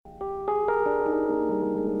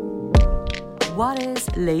What is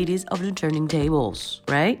Ladies of the Turning Tables,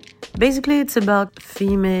 right? Basically, it's about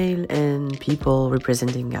female and people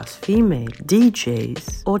representing as female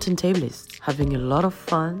DJs or turntablists having a lot of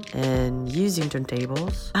fun and using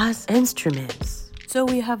turntables as instruments. So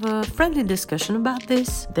we have a friendly discussion about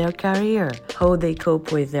this, their career, how they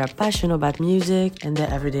cope with their passion about music and their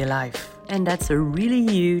everyday life. And that's a really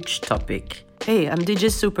huge topic. Hey, I'm DJ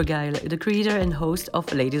Superguy, the creator and host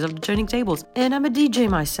of Ladies of the Turning Tables, and I'm a DJ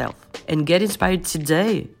myself. And get inspired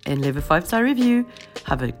today and leave a 5-star review.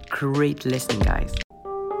 Have a great listening, guys.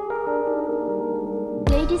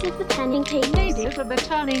 Ladies of the Turning Tables. Ladies of the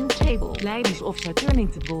Turning Table. Ladies of the Turning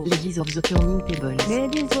Tables. Ladies of the Turning Tables.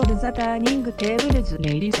 Ladies of the Turning Tables.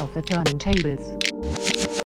 Ladies of the Turning Tables.